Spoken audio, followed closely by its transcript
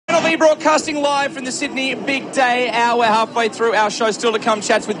Lee broadcasting live from the Sydney Big Day Out. We're halfway through our show. Still to come,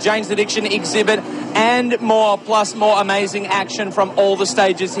 chats with Jane's Addiction exhibit and more, plus more amazing action from all the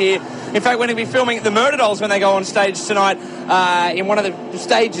stages here. In fact, we're going to be filming the Murderdolls when they go on stage tonight in one of the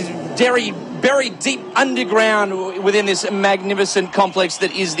stages, buried deep underground within this magnificent complex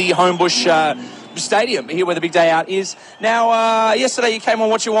that is the Homebush Stadium here where the Big Day Out is. Now, yesterday you came on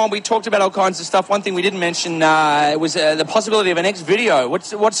What You Want. We talked about all kinds of stuff. One thing we didn't mention was the possibility of a next video.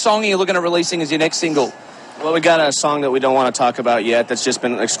 What song are you looking at releasing as your next single? Well, we got a song that we don't want to talk about yet that's just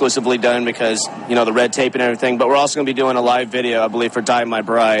been exclusively done because, you know, the red tape and everything. But we're also going to be doing a live video, I believe, for Die My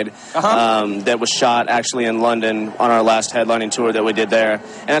Bride that was shot actually in London on our last headlining tour that we did there.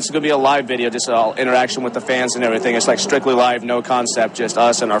 And that's going to be a live video, just all interaction with the fans and everything. It's like strictly live, no concept, just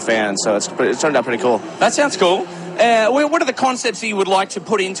us and our fans. So it turned out pretty cool. That sounds cool. What are the concepts that you would like to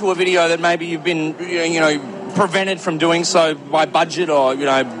put into a video that maybe you've been, prevented from doing so by budget or,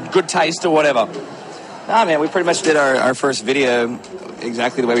 good taste or whatever? Nah, man, we pretty much did our first video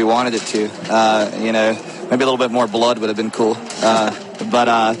exactly the way we wanted it to. Maybe a little bit more blood would have been cool.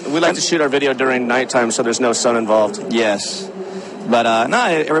 But we like to shoot our video during nighttime so there's no sun involved. Yes. But,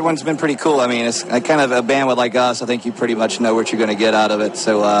 everyone's been pretty cool. I mean, it's kind of a band with like us. I think you pretty much know what you're going to get out of it.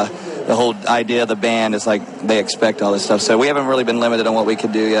 So the whole idea of the band is like they expect all this stuff. So we haven't really been limited on what we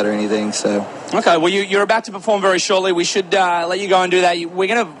could do yet or anything. So okay, well, you're about to perform very shortly. We should let you go and do that. We're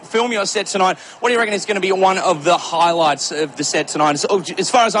going to film your set tonight. What do you reckon is going to be one of the highlights of the set tonight?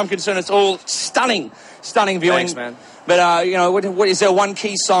 As far as I'm concerned, it's all stunning viewing. Thanks, man. But, what is there one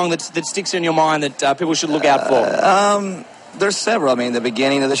key song that sticks in your mind that people should look out for? There's several. I mean, the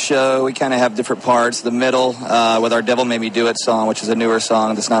beginning of the show, we kind of have different parts. The middle, with our Devil Made Me Do It song, which is a newer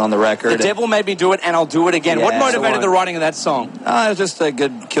song that's not on the record. The Devil Made Me Do It, and I'll do it again. Yeah, what motivated the writing of that song? It was just a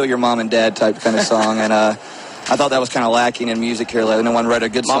good kill your mom and dad type kind of song, and I thought that was kind of lacking in music here lately. No one wrote a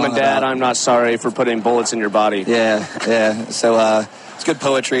good song. Mom and Dad, I'm not sorry for putting bullets in your body. Yeah. So, it's good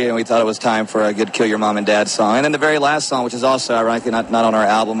poetry, and we thought it was time for a good Kill Your Mom and Dad song. And then the very last song, which is also, ironically, not on our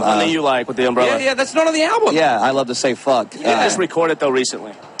album. One that you like with the umbrella. Yeah, that's not on the album. Yeah, I Love to Say Fuck. Yeah, just recorded, though,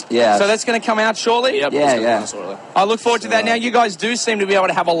 recently. Yeah. So that's going to come out shortly? Yep, yeah. I look forward to that. Now, you guys do seem to be able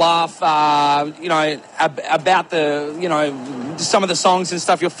to have a laugh, about some of the songs and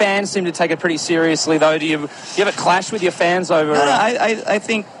stuff. Your fans seem to take it pretty seriously, though. Do you ever clash with your fans over... I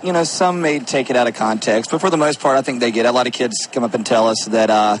think, some may take it out of context, but for the most part, I think they get it. A lot of kids come up and tell us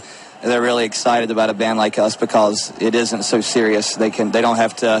that they're really excited about a band like us because it isn't so serious. They don't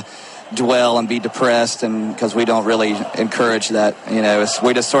have to dwell and be depressed, and because we don't really encourage that.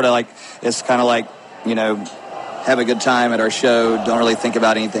 We just sort of like, it's kind of like, have a good time at our show, don't really think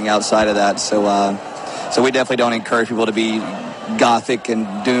about anything outside of that. So we definitely don't encourage people to be gothic and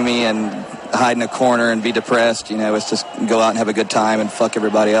doomy and hide in a corner and be depressed. It's just go out and have a good time and fuck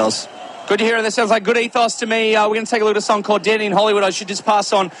everybody else. Good to hear. That sounds like good ethos to me. We're going to take a look at a song called Dead in Hollywood. I should just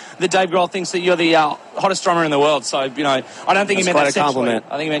pass on that Dave Grohl thinks that you're the hottest drummer in the world. So, I don't think he meant that sexually. I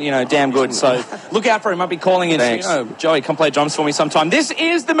think he meant, damn good. So look out for him. I'll be calling in. Thanks. Joey, come play drums for me sometime. This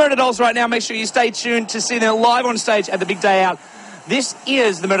is the Murderdolls right now. Make sure you stay tuned to see them live on stage at the Big Day Out. This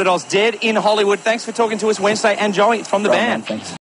is the Murderdolls, Dead in Hollywood. Thanks for talking to us Wednesday, and Joey from the band. Thanks.